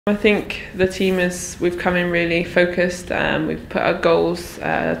I think the team we've come in really focused. We've put our goals,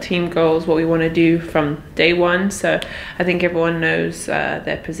 team goals, what we want to do from day one. So I think everyone knows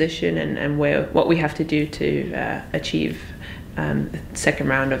their position and what we have to do to achieve the second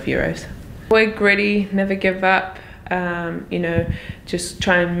round of Euros. We're gritty, never give up. Just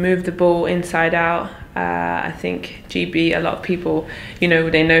try and move the ball inside out. I think GB, a lot of people,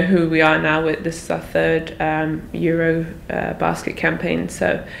 they know who we are now. This is our third EuroBasket campaign,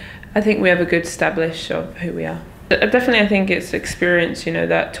 so I think we have a good establish of who we are. Definitely, I think it's experience.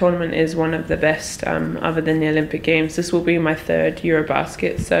 That tournament is one of the best, other than the Olympic Games. This will be my third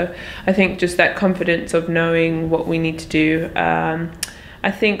EuroBasket, so I think just that confidence of knowing what we need to do.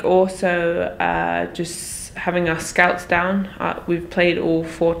 I think also just having our scouts down. We've played all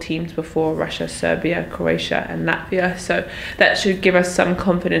 4 teams before: Russia, Serbia, Croatia and Latvia, so that should give us some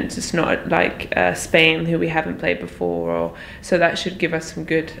confidence. It's not like Spain, who we haven't played before, so that should give us some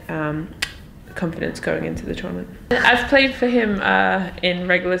good confidence going into the tournament. I've played for him in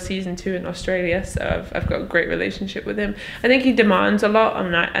regular season 2 in Australia, so I've got a great relationship with him. I think he demands a lot,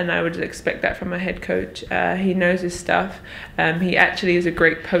 and I would expect that from a head coach. He knows his stuff. He actually is a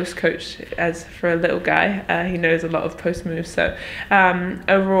great post coach. As for a little guy, he knows a lot of post moves. So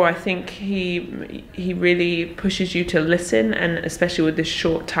overall, I think he really pushes you to listen, and especially with this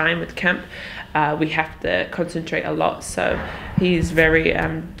short time with camp, we have to concentrate a lot. So he's very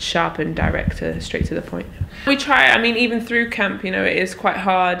sharp and direct, straight to the point. We try, even through camp, it is quite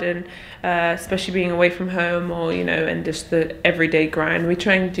hard, and especially being away from home, or and just the everyday grind. We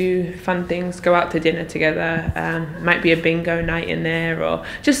try and do fun things, go out to dinner together, might be a bingo night in there, or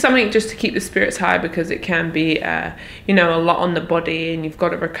just something just to keep the spirits high, because it can be a lot on the body, and you've got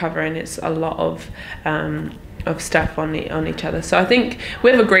to recover, and it's a lot of stuff on each other. So I think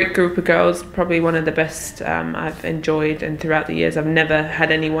we have a great group of girls, probably one of the best I've enjoyed, and throughout the years I've never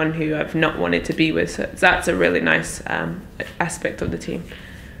had anyone who I've not wanted to be with, so that's a really nice aspect of the team.